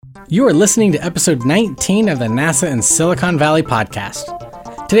You are listening to episode 19 of the NASA in Silicon Valley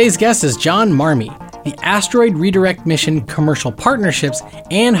podcast. Today's guest is John Marmie, the Asteroid Redirect Mission Commercial Partnerships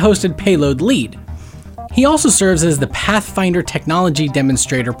and Hosted Payload Lead. He also serves as the Pathfinder Technology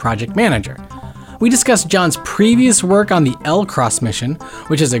Demonstrator Project Manager. We discussed John's previous work on the L-Cross mission,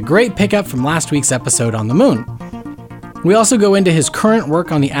 which is a great pickup from last week's episode on the Moon. We also go into his current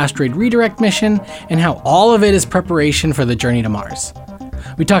work on the Asteroid Redirect mission and how all of it is preparation for the journey to Mars.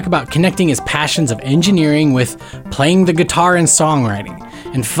 We talk about connecting his passions of engineering with playing the guitar and songwriting.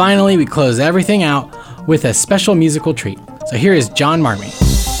 And finally, we close everything out with a special musical treat. So here is John Marmie.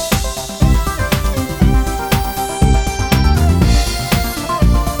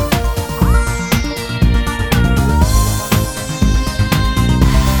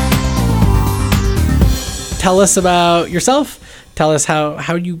 Tell us about yourself. Tell us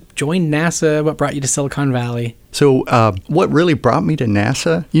how you joined NASA, what brought you to Silicon Valley. So what really brought me to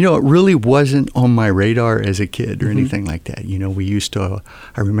NASA, it really wasn't on my radar as a kid or anything like that. We used to,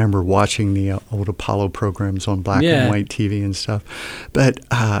 I remember watching the old Apollo programs on black and white TV and stuff. But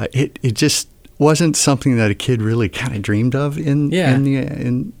it just wasn't something that a kid really kind of dreamed of in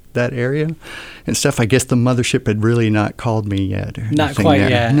that area and stuff. I guess the mothership had really not called me yet. Not quite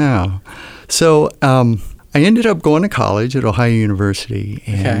yet. No. So I ended up going to college at Ohio University,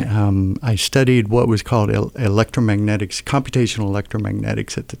 and I studied what was called electromagnetics, computational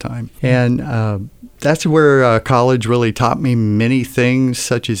electromagnetics at the time. And that's where college really taught me many things,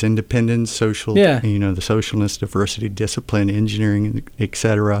 such as independence, social, the socialness, diversity, discipline, engineering,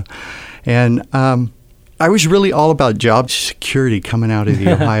 etc. And I was really all about job security coming out of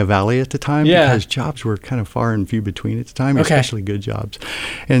the Ohio Valley at the time because jobs were kind of far and few between at the time, especially good jobs.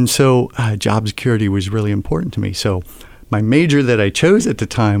 And so job security was really important to me. So my major that I chose at the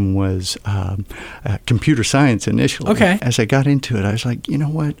time was computer science initially. Okay. As I got into it, I was like, you know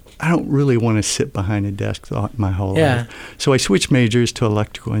what? I don't really want to sit behind a desk my whole life. So I switched majors to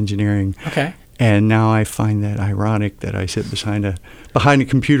electrical engineering. Okay. And now I find that ironic that I sit behind a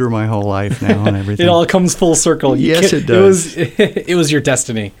computer my whole life now and everything. It all comes full circle. Yes, it does. It was your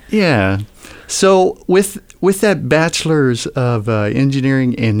destiny. Yeah. So with that bachelor's of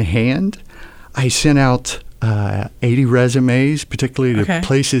engineering in hand, I sent out 80 resumes, particularly to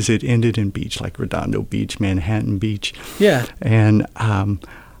places that ended in beach, like Redondo Beach, Manhattan Beach. Yeah. And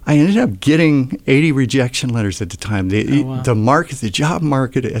I ended up getting 80 rejection letters at the time. The job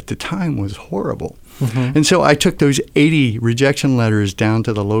market at the time was horrible. Mm-hmm. And so I took those 80 rejection letters down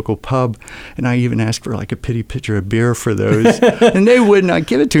to the local pub, and I even asked for like a pity pitcher of beer for those. And they would not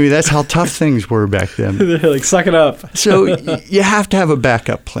give it to me. That's how tough things were back then. They're like, suck it up. So you have to have a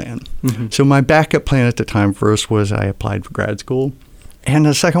backup plan. Mm-hmm. So my backup plan at the time first was I applied for grad school. And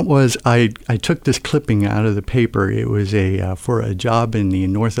the second was I took this clipping out of the paper. It was for a job in the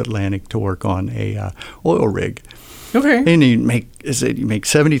North Atlantic to work on a oil rig. Okay. And you make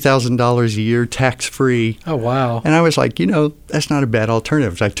 $70,000 a year tax free. Oh wow! And I was like, that's not a bad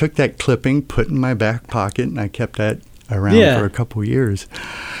alternative. So I took that clipping, put it in my back pocket, and I kept that around for a couple of years.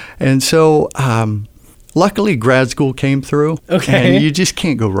 And so luckily, grad school came through. Okay. And you just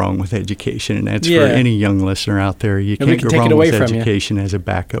can't go wrong with education. And that's for any young listener out there. You can't go wrong with education as a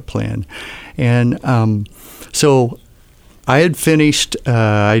backup plan. And so I had finished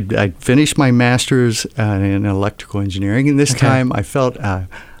I'd finished my master's in electrical engineering. And this time I felt a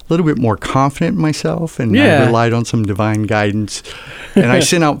little bit more confident in myself. And I relied on some divine guidance. And I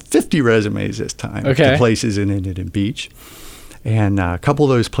sent out 50 resumes this time to places in Indian Beach. And a couple of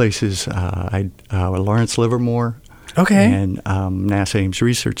those places, Lawrence Livermore and NASA Ames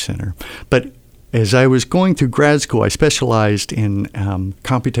Research Center. But as I was going through grad school, I specialized in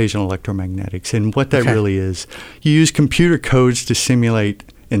computational electromagnetics. And what that really is, you use computer codes to simulate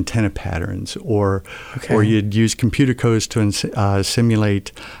antenna patterns, or you'd use computer codes to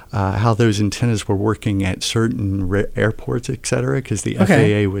simulate how those antennas were working at certain airports, et cetera, because the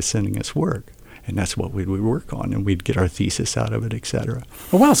FAA was sending us work. And that's what we would work on, and we'd get our thesis out of it, et cetera.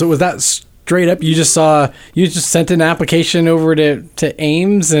 Oh, wow. So was that straight up, you just sent an application over to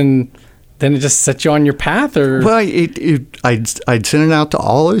Ames, and then it just set you on your path? Or? Well, I'd sent it out to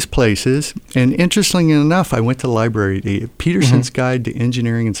all those places, and interestingly enough, I went to the library, the Peterson's Guide to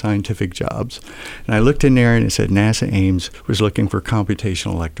Engineering and Scientific Jobs, and I looked in there, and it said NASA Ames was looking for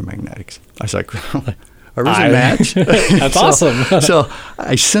computational electromagnetics. I was like, Or was a match. That's awesome. So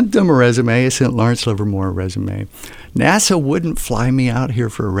I sent them a resume. I sent Lawrence Livermore a resume. NASA wouldn't fly me out here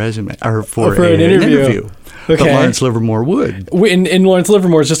for a resume or for an interview. Okay. But Lawrence Livermore would. And Lawrence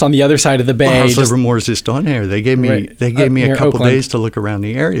Livermore is just on the other side of the bay. Lawrence Livermore is just on there. They gave me a couple days to look around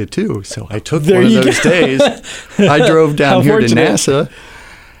the area too. So I took one of those days. I drove down here to NASA.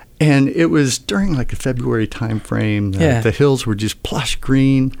 And it was during like a February time frame. The hills were just plush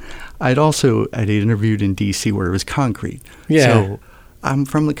green. I'd interviewed in D.C. where it was concrete. Yeah. So I'm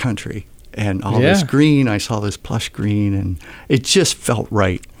from the country, and all this green, I saw this plush green, and it just felt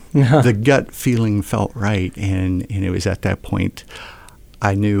right. The gut feeling felt right, and it was at that point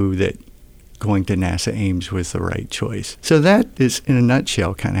I knew that going to NASA Ames was the right choice. So that is, in a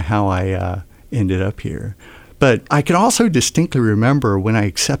nutshell, kind of how I ended up here. But I can also distinctly remember when I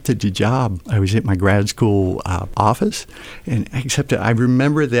accepted the job, I was at my grad school office, and I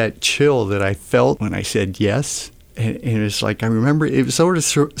remember that chill that I felt when I said yes. And it was like, I remember it was sort of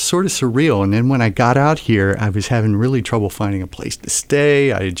surreal. And then when I got out here, I was having really trouble finding a place to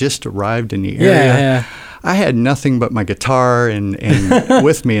stay. I had just arrived in the area. Yeah. I had nothing but my guitar and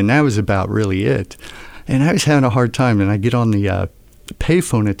with me, and that was about really it. And I was having a hard time. And I get on the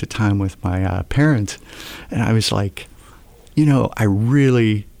payphone at the time with my parents, and I was like, I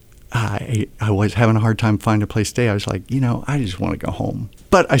really, I was having a hard time finding a place to stay. I was like, I just want to go home.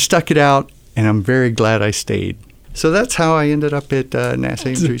 But I stuck it out, and I'm very glad I stayed. So that's how I ended up at NASA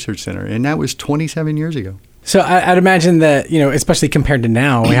Ames Research Center, and that was 27 years ago. So I'd imagine that, especially compared to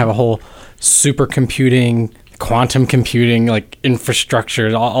now, we have a whole supercomputing, quantum computing, like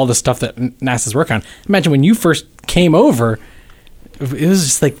infrastructure, all the stuff that NASA's working on. Imagine when you first came over, it was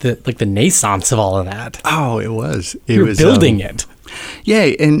just like the naissance of all of that. Oh, it was. You were building it. Yeah,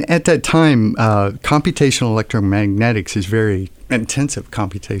 and at that time, computational electromagnetics is very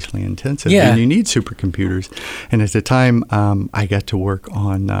computationally intensive. Yeah. And you need supercomputers. And at the time, I got to work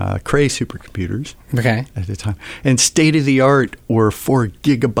on Cray supercomputers. Okay. At the time. And state-of-the-art were 4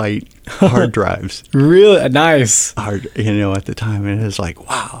 gigabyte hard drives. Really? Nice. At the time. And it was like,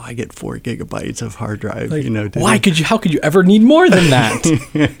 wow, I get 4 gigabytes of hard drive. How could you ever need more than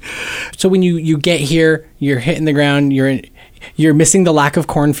that? So when you get here, you're hitting the ground, you're missing the lack of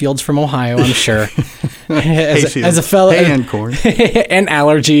cornfields from Ohio, I'm sure. as a fellow, and corn, and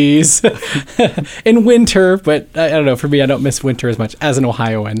allergies in winter. But I don't know. For me, I don't miss winter as much as an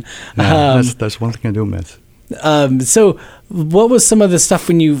Ohioan. No, that's one thing I do miss. So, what was some of the stuff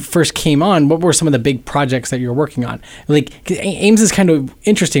when you first came on? What were some of the big projects that you were working on? Like, 'cause Ames is kind of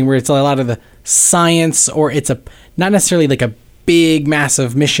interesting, where it's a lot of the science, or it's not necessarily like a big,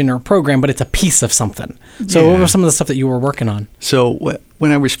 massive mission or program, but it's a piece of something. So what was some of the stuff that you were working on? So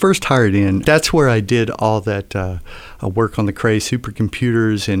when I was first hired in, that's where I did all that work on the Cray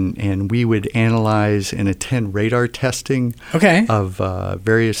supercomputers, and we would analyze and attend radar testing of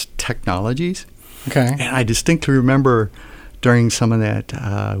various technologies. Okay. And I distinctly remember during some of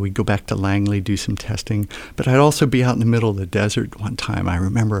that, we'd go back to Langley, do some testing. But I'd also be out in the middle of the desert one time. I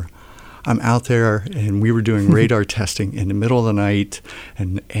remember I'm out there, and we were doing radar testing in the middle of the night,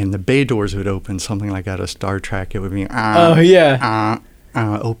 and the bay doors would open, something like out of Star Trek. It would be,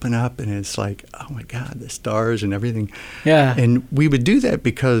 open up, and it's like, oh my God, the stars and everything. Yeah. And we would do that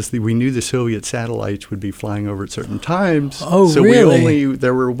because we knew the Soviet satellites would be flying over at certain times. Oh, so really?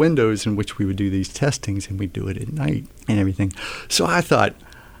 There were windows in which we would do these testings, and we'd do it at night and everything. So I thought,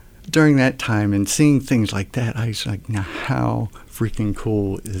 during that time and seeing things like that, I was like, now how freaking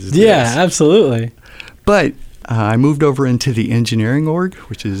cool is this? Yeah, absolutely. But I moved over into the engineering org,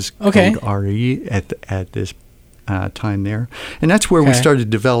 which is called RE at this time there. And that's where we started to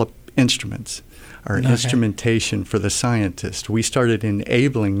develop instruments, or instrumentation for the scientists. We started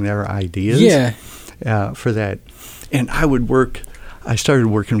enabling their ideas for that. And I started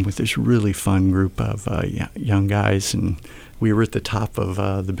working with this really fun group of young guys, and we were at the top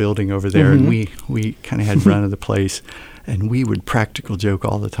of the building over there, and we kind of had run of the place, and we would practical joke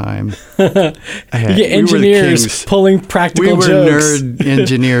all the time. Engineers pulling practical jokes. We were nerd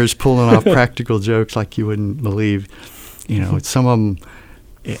engineers pulling off practical jokes like you wouldn't believe. Some of them.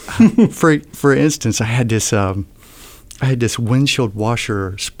 For instance, I had this windshield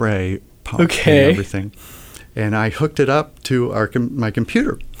washer spray pump and everything, and I hooked it up to my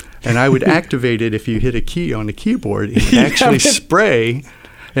computer. And I would activate it if you hit a key on the keyboard. It would actually spray,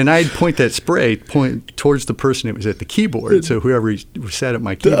 and I'd point towards the person that was at the keyboard. So whoever sat at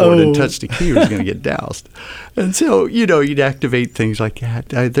my keyboard and touched the key was going to get doused. And so, you'd activate things like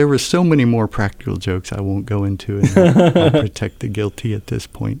that. There were so many more practical jokes I won't go into, and I'll protect the guilty at this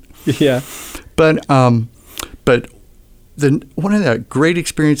point. Yeah. But one of the great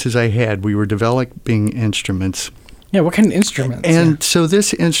experiences I had, we were developing instruments. Yeah, what kind of instruments? And so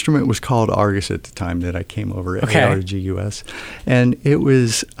this instrument was called Argus at the time that I came over, ARGUS. And it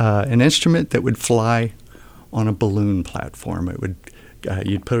was an instrument that would fly on a balloon platform. It would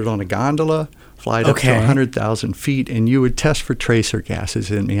you'd put it on a gondola, fly it up to 100,000 feet, and you would test for tracer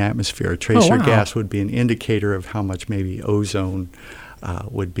gases in the atmosphere. A tracer gas would be an indicator of how much maybe ozone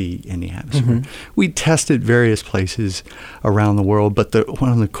would be in the atmosphere. We tested various places around the world, but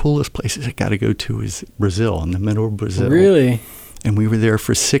one of the coolest places I got to go to is Brazil, in the middle of Brazil. Really? And we were there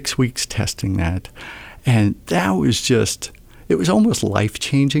for 6 weeks testing that. And that was it was almost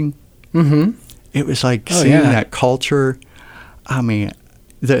life-changing. It was like seeing that culture. I mean,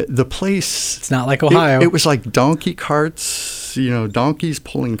 the place... It's not like Ohio. It was like donkey carts, donkeys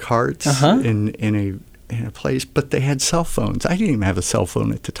pulling carts in a place, but they had cell phones. I didn't even have a cell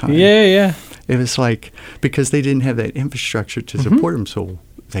phone at the time. Yeah. It was like, because they didn't have that infrastructure to support them, so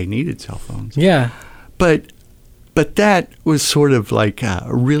they needed cell phones. Yeah. But that was sort of like a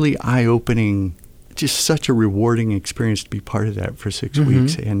really eye-opening, just such a rewarding experience to be part of that for 6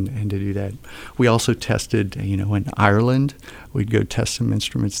 weeks and to do that. We also tested, in Ireland. We'd go test some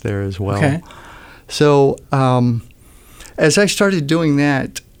instruments there as well. Okay. So as I started doing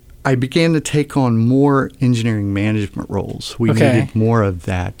that, I began to take on more engineering management roles. We needed more of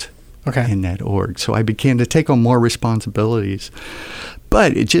that in that org. So I began to take on more responsibilities.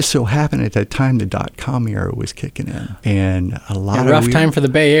 But it just so happened at that time the .com era was kicking in. And rough time for the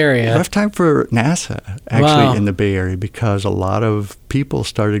Bay Area. Rough time for NASA, actually, in the Bay Area, because a lot of people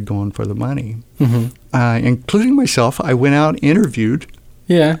started going for the money. Including myself. I went out, interviewed.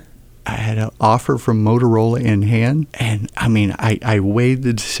 Yeah. I had an offer from Motorola in hand. And, I weighed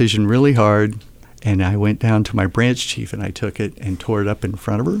the decision really hard. And I went down to my branch chief, and I took it and tore it up in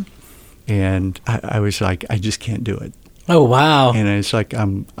front of her. And I was like, I just can't do it. Oh, wow. And it's like,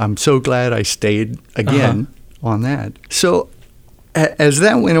 I'm so glad I stayed again on that. So as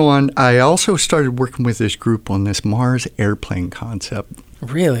that went on, I also started working with this group on this Mars airplane concept.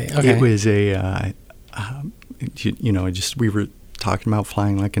 Really? Okay. It was we were talking about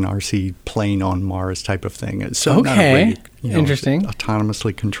flying like an RC plane on Mars type of thing. So not a really, interesting.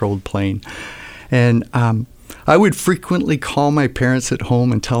 Autonomously controlled plane. And I would frequently call my parents at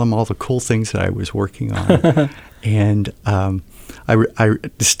home and tell them all the cool things that I was working on. And I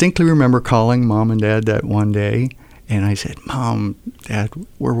distinctly remember calling Mom and Dad that one day, and I said, Mom, Dad,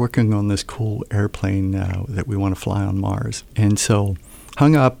 we're working on this cool airplane that we want to fly on Mars. And so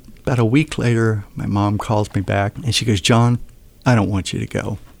hung up. About a week later, my mom calls me back, and she goes, John, I don't want you to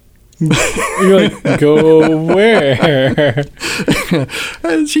go. You're like, go where?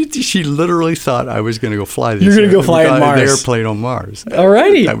 And she literally thought I was going to go fly this. You're going to go fly on Mars. The airplane on Mars.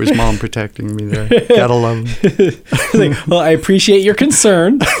 Alrighty. That was Mom protecting me there. Gotta love them. Like, well, I appreciate your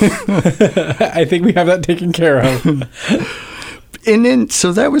concern. I think we have that taken care of. And then,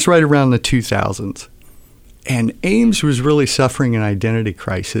 so that was right around the 2000s. And Ames was really suffering an identity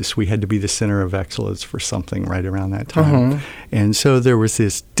crisis. We had to be the center of excellence for something right around that time. And so there was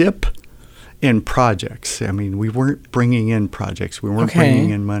this dip in projects. We weren't bringing in projects. We weren't bringing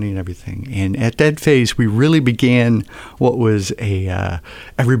in money and everything. And at that phase, we really began what was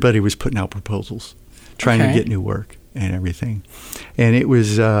everybody was putting out proposals, trying to get new work and everything. And it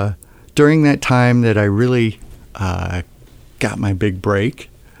was during that time that I really got my big break.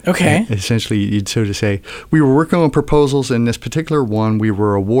 Okay. Essentially, you'd sort of say, we were working on proposals. In this particular one, we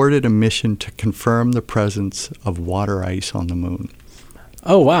were awarded a mission to confirm the presence of water ice on the moon.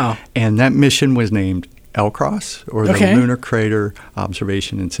 Oh, wow. And that mission was named LCROSS, or the Lunar Crater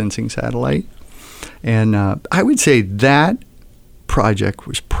Observation and Sensing Satellite. And I would say that project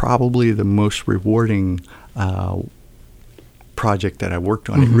was probably the most rewarding project that I worked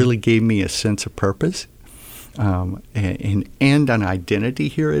on. It really gave me a sense of purpose. And an identity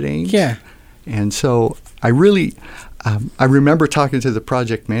here at Ames. Yeah. And so I really, I remember talking to the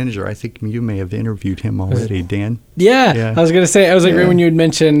project manager. I think you may have interviewed him already, Dan. Yeah. I was going to say, I was like, right when you had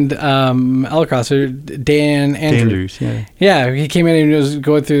mentioned LCROSS, or Dan Andrews. Yeah, he came in and was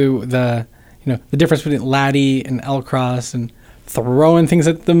going through the difference between LADI and LCROSS and throwing things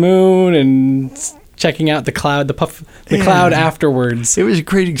at the moon and checking out the cloud, the cloud afterwards. It was a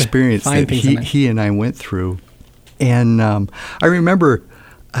great experience that he and I went through. And I remember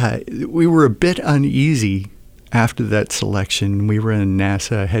we were a bit uneasy after that selection. We were in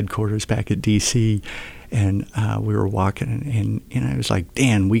NASA headquarters back at D.C., and we were walking, and I was like,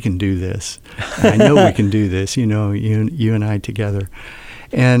 Dan, we can do this. And I know we can do this, you and I together.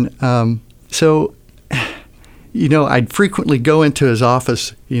 And so... I'd frequently go into his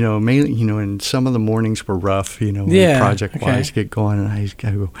office, mainly, and some of the mornings were rough, project-wise, get going, and I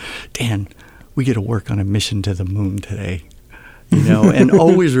go, Dan, we get to work on a mission to the moon today, and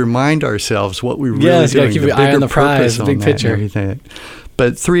always remind ourselves what we really doing, keep your eye on the prize, the big picture. And everything.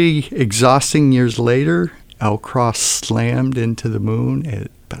 But 3 exhausting years later, LCROSS slammed into the moon at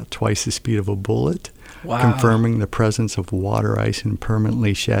about twice the speed of a bullet, confirming the presence of water ice in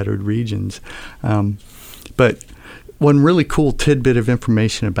permanently shattered regions. But one really cool tidbit of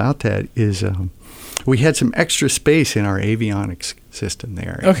information about that is we had some extra space in our avionics system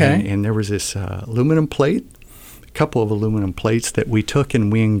there. Okay. And there was this aluminum plate, a couple of aluminum plates that we took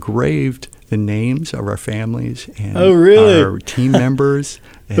and we engraved the names of our families and our team members.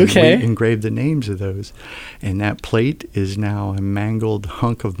 And we engraved the names of those. And that plate is now a mangled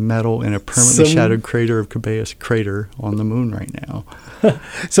hunk of metal in a permanently shattered crater of Cabeus crater on the moon right now.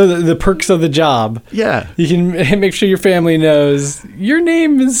 So the perks of the job. Yeah. You can make sure your family knows your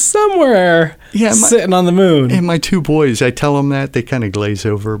name is somewhere sitting on the moon. And my two boys, I tell them that, they kind of glaze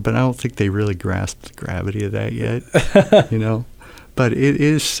over, but I don't think they really grasp the gravity of that yet, you know. But it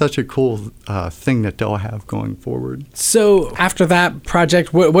is such a cool thing that they'll have going forward. So after that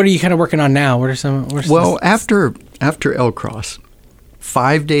project, what are you kind of working on now? After L-Cross,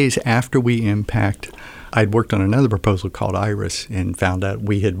 5 days after we impact, I'd worked on another proposal called Iris and found out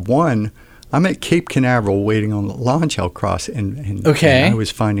we had won. I'm at Cape Canaveral waiting on the launch L-Cross, and I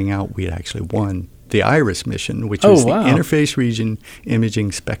was finding out we had actually won the Iris mission, which was the Interface Region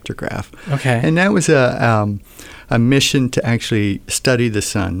Imaging Spectrograph. Okay. And that was a mission to actually study the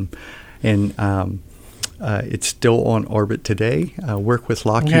sun. And it's still on orbit today. Work with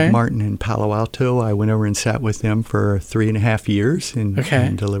Lockheed Martin in Palo Alto. I went over and sat with them for 3.5 years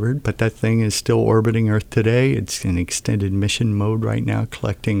and delivered. But that thing is still orbiting Earth today. It's in extended mission mode right now,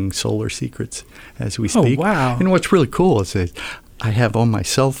 collecting solar secrets as we speak. Oh, wow. And what's really cool is that I have on my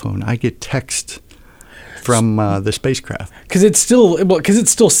cell phone, I get text from the spacecraft because it's still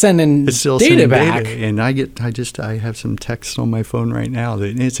sending data back, and I have some text on my phone right now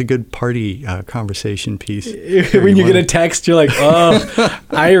that it's a good party conversation piece. When you get a text, you're like, oh,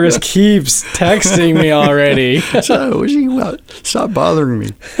 Iris keeps texting me already. So stop bothering me.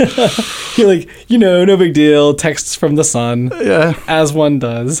 You're like, no big deal. Texts from the sun, as one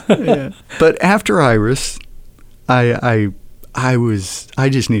does. But after Iris, I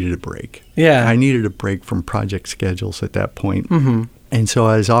just needed a break. Yeah. I needed a break from project schedules at that point. Mm-hmm. And so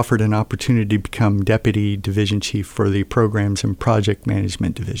I was offered an opportunity to become Deputy Division Chief for the Programs and Project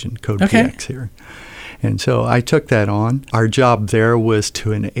Management Division, Code PX here. And so I took that on. Our job there was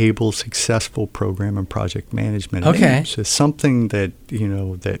to enable successful program and project management. Okay. So something that,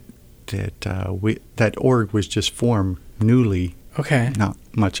 that org was just formed newly, not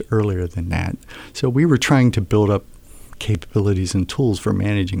much earlier than that. So we were trying to build up capabilities and tools for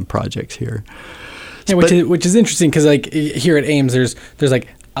managing projects here. Yeah, which is interesting because here at Ames, there's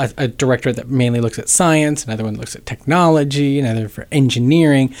a directorate that mainly looks at science, another one looks at technology, another for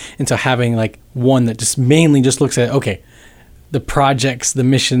engineering, and so having one that just mainly just looks at the projects, the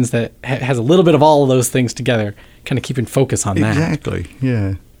missions that has a little bit of all of those things together, kind of keeping focus on that. Exactly.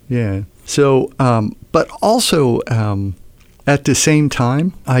 Yeah. So, but also. At the same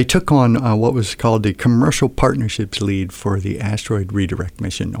time, I took on what was called the Commercial Partnerships Lead for the Asteroid Redirect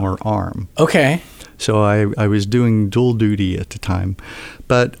Mission, or ARM. Okay. So I was doing dual duty at the time.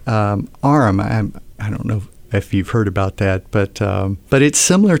 But ARM, I don't know if you've heard about that, but it's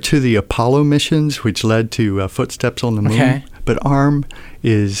similar to the Apollo missions, which led to Footsteps on the Moon. Okay. But ARM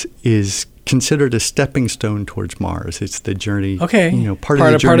is considered a stepping stone towards Mars. It's the journey, part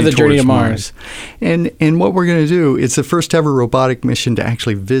of the journey to Mars. And what we're going to do, it's the first ever robotic mission to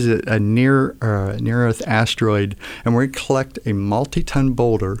actually visit a near Earth asteroid, and we're going to collect a multi-ton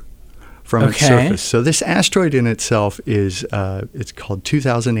boulder from its surface. So this asteroid in itself is it's called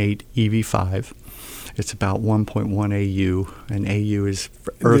 2008 EV5. It's about 1.1 AU, and AU is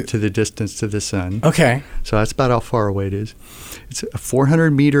Earth to the distance to the sun. Okay. So that's about how far away it is. It's a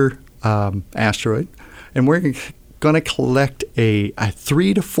 400-meter asteroid, and we're going to collect a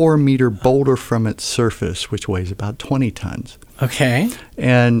 3 to 4 meter boulder from its surface, which weighs about 20 tons. Okay.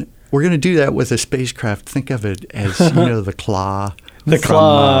 And we're going to do that with a spacecraft. Think of it as, the claw. The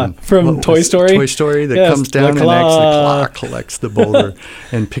claw from Toy Story? Toy Story that comes down and the claw collects the boulder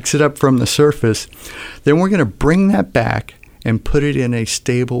and picks it up from the surface. Then we're going to bring that back and put it in a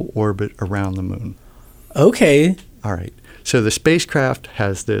stable orbit around the moon. Okay. All right. So the spacecraft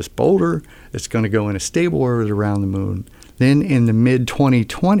has this boulder. It's going to go in a stable orbit around the moon. Then in the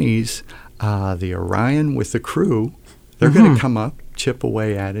mid-2020s, the Orion with the crew, they're going to come up, chip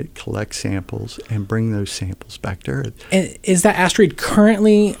away at it, collect samples, and bring those samples back to Earth. And is that asteroid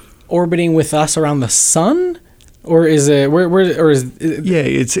currently orbiting with us around the sun? Or is it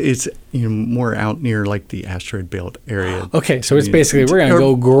it's more out near the asteroid belt area. Okay, so it's basically we're going to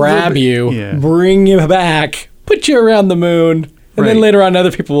go grab you, bring you back, put you around the moon, and then later on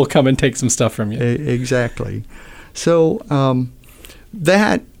other people will come and take some stuff from you. Exactly. So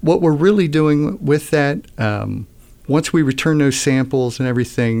what we're really doing with that, once we return those samples and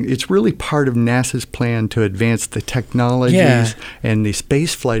everything, it's really part of NASA's plan to advance the technologies and the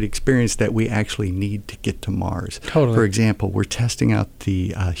space flight experience that we actually need to get to Mars. Totally. For example, we're testing out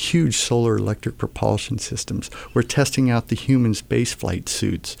the huge solar electric propulsion systems. We're testing out the human space flight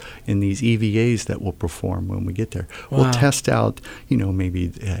suits in these EVAs that will perform when we get there. Wow. We'll test out,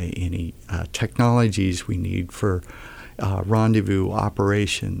 maybe any technologies we need for rendezvous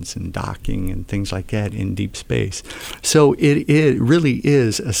operations and docking and things like that in deep space. So it really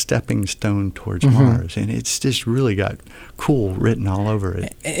is a stepping stone towards Mars, and it's just really got cool written all over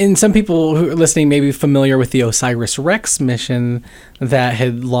it. And some people who are listening may be familiar with the OSIRIS-REx mission that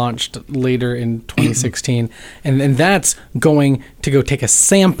had launched later in 2016, and that's going to go take a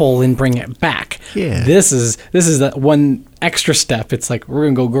sample and bring it back. Yeah. This is that one extra step. It's like, we're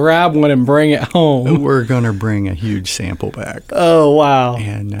going to go grab one and bring it home. We're going to bring a huge sample back. Oh, wow.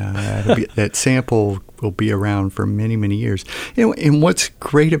 And that sample will be around for many, many years. And what's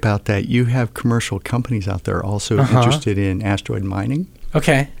great about that, you have commercial companies out there also interested in asteroid mining.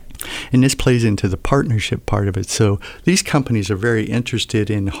 Okay. And this plays into the partnership part of it. So these companies are very interested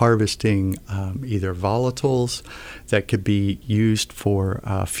in harvesting either volatiles that could be used for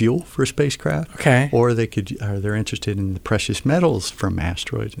fuel for spacecraft, or they're interested in the precious metals from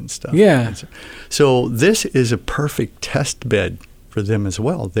asteroids and stuff. Yeah. So this is a perfect test bed for them as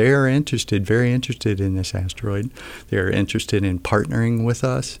well. They're very interested in this asteroid. They're interested in partnering with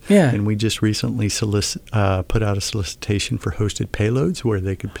us. Yeah. And we just recently put out a solicitation for hosted payloads where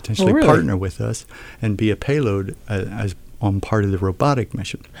they could potentially partner with us and be a payload as on part of the robotic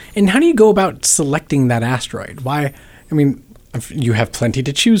mission. And how do you go about selecting that asteroid? Why? I mean, you have plenty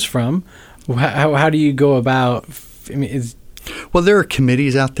to choose from. How do you go about? Well, there are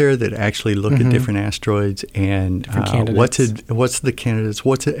committees out there that actually look at different asteroids and what's the candidates,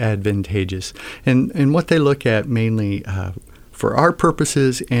 what's advantageous. And what they look at mainly for our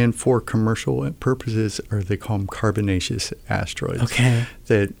purposes and for commercial purposes are they call them carbonaceous asteroids. Okay.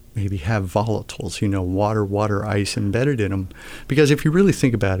 That maybe have volatiles, water, ice embedded in them. Because if you really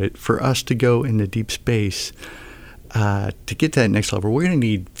think about it, for us to go into deep space, to get to that next level, we're going to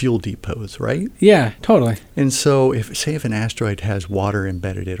need fuel depots, right? Yeah, totally. And so if an asteroid has water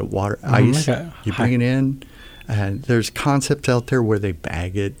embedded in it, ice, you bring it in, and there's concepts out there where they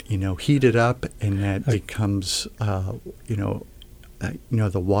bag it, heat it up, and that becomes,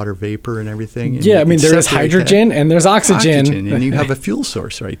 the water vapor and everything. And there is hydrogen and there's oxygen. And you have a fuel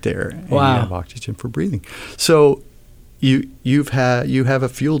source right there. And wow. You have oxygen for breathing. So you have a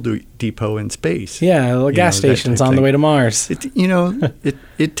fuel depot in space. Yeah, gas stations on the way to Mars.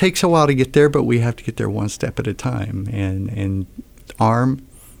 It takes a while to get there, but we have to get there one step at a time. And ARM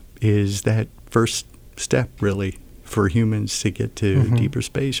is that first step, really, for humans to get to deeper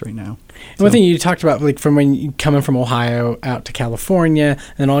space right now. One thing you talked about, like from when you coming from Ohio out to California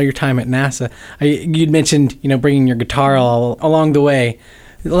and all your time at NASA, you'd mentioned bringing your guitar all along the way.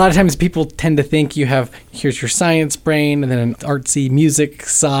 A lot of times people tend to think here's your science brain and then an artsy music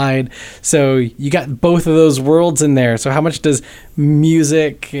side. So you got both of those worlds in there. So how much does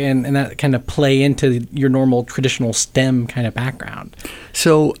music and that kind of play into your normal traditional STEM kind of background?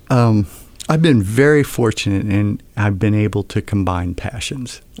 So I've been very fortunate and I've been able to combine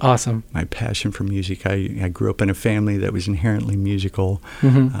passions. Awesome. My passion for music. I grew up in a family that was inherently musical.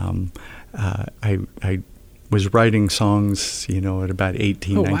 I was writing songs, at about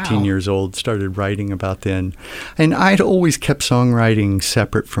 18, 19 years old, started writing about then. And I'd always kept songwriting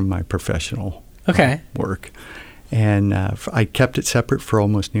separate from my professional work. And I kept it separate for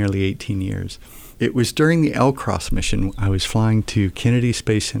almost nearly 18 years. It was during the L-Cross mission. I was flying to Kennedy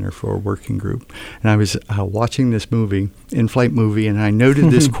Space Center for a working group. And I was watching this in-flight movie, and I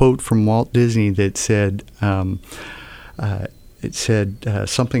noted this quote from Walt Disney that said,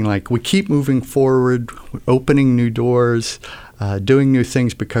 something like, we keep moving forward, opening new doors, doing new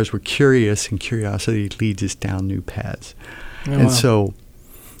things because we're curious, and curiosity leads us down new paths. So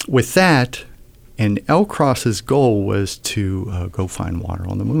with that, and L-Cross's goal was to go find water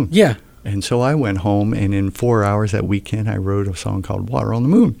on the moon. Yeah. And so I went home, and in 4 hours that weekend, I wrote a song called Water on the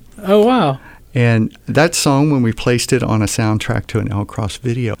Moon. Oh, wow. And that song, when we placed it on a soundtrack to an L-Cross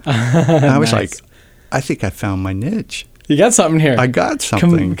video, I was like, I think I found my niche. You got something here. I got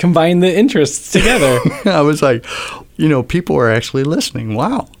something. Combine the interests together. I was like, people are actually listening.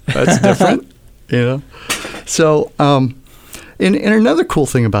 Wow, that's different. So, and another cool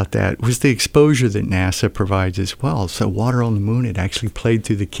thing about that was the exposure that NASA provides as well. So Water on the Moon, it actually played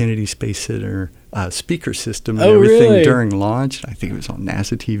through the Kennedy Space Center speaker system and everything really? During launch. I think it was on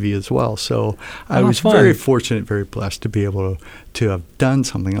NASA TV as well. So I was very fortunate, very blessed to be able to have done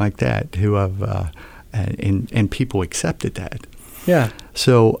something like that, to have and people accepted that. Yeah.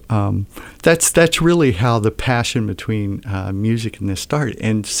 So that's really how the passion between music and this started.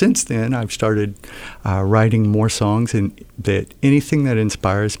 And since then, I've started writing more songs, and that anything that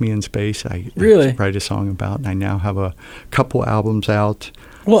inspires me in space, I write a song about. And I now have a couple albums out.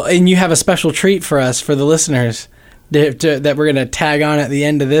 Well, and you have a special treat for us, for the listeners, that we're going to tag on at the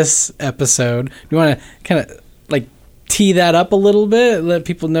end of this episode. You want to kind of like tee that up a little bit, let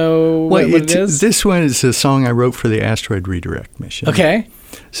people know what it is? This one is a song I wrote for the Asteroid redirect mission. Okay.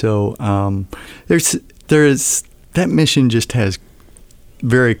 So there's that mission just has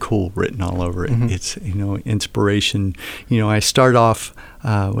very cool written all over it. Mm-hmm. It's, inspiration. I start off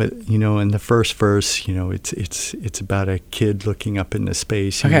with, in the first verse, it's about a kid looking up into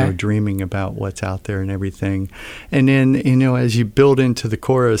space, dreaming about what's out there and everything. And then, as you build into the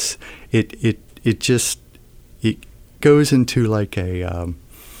chorus, it goes into like a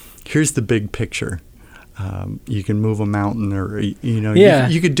here's the big picture. You can move a mountain, or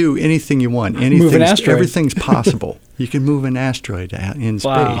you could do anything you want. Move an asteroid. Everything's possible. You can move an asteroid out in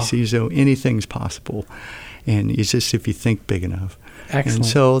space. Wow. Anything's possible, and it's just if you think big enough. Excellent. And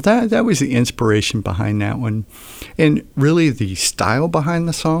so that was the inspiration behind that one, and really the style behind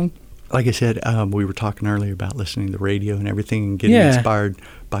the song. Like I said, we were talking earlier about listening to the radio and everything, and getting inspired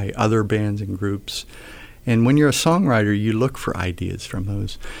by other bands and groups. And when you're a songwriter, you look for ideas from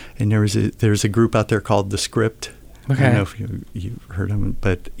those. And there's a group out there called The Script. Okay. I don't know if you've heard of them,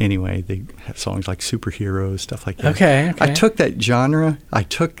 but anyway, they have songs like Superheroes, stuff like that. Okay. I took that genre.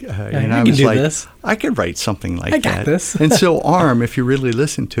 And I was like, this. I could write something like that. I got this. And so Arm, if you really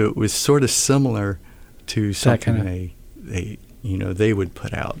listen to it, was sort of similar to something they would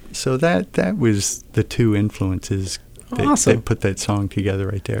put out. So that was the two influences. Awesome. They put that song together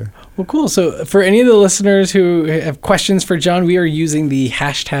right there. Well, cool. So for any of the listeners who have questions for John, we are using the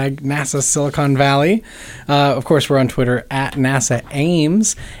hashtag NASA Silicon Valley. Of course, we're on Twitter at NASA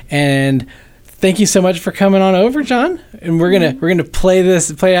Ames. And thank you so much for coming on over, John. And we're gonna play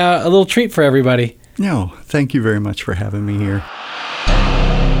out a little treat for everybody. No, thank you very much for having me here.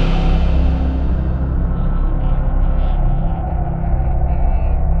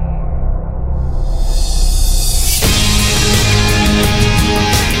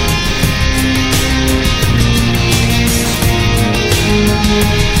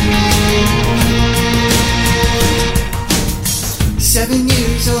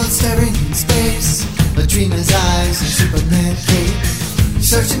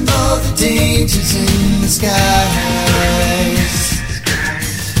 Searching for the dangers in the skies.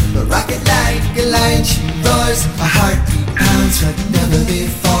 A rocket like a lion, she roars. A heartbeat pounds like never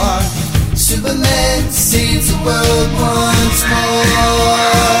before. Superman saves the world once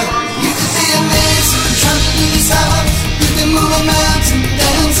more. You could be amazing, travel through the stars. You can move a mountain,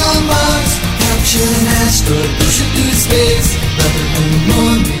 dance on Mars. Capture an asteroid, push it through space. Rather than the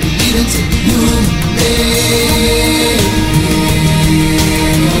moon, maybe even to the human race.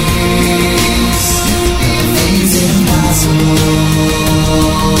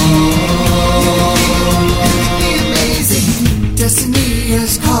 Amazing destiny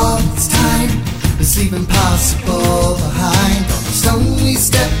has called, it's time. Let's leave impossible behind. On the stone we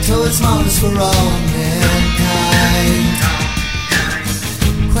step towards Mars for all mankind.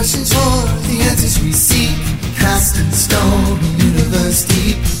 Questions for the answers we seek, cast in stone, universe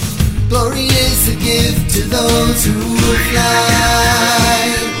deep. Glory is the gift to those who fly.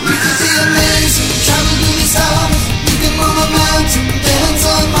 We could be amazing, travel through the stars. We can move a mountain, dance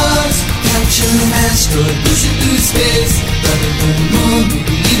on Mars. Capture an asteroid, push it through space. Rather than the moon,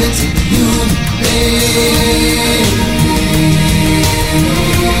 maybe even to the human race.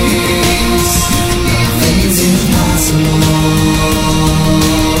 Things impossible.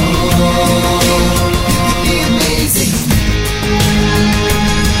 Be amazing.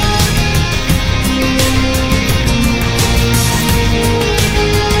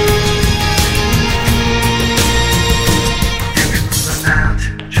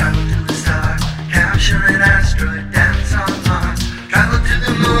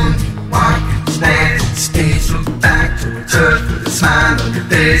 Smile on your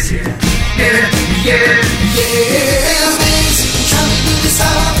face, yeah, amazing, travel through the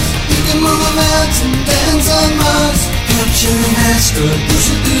stars. You can move a mountain, dance on Mars. Capture an asteroid, push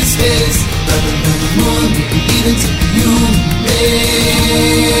it through space. Rather than the moon, maybe even to the human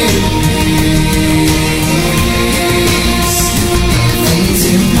race.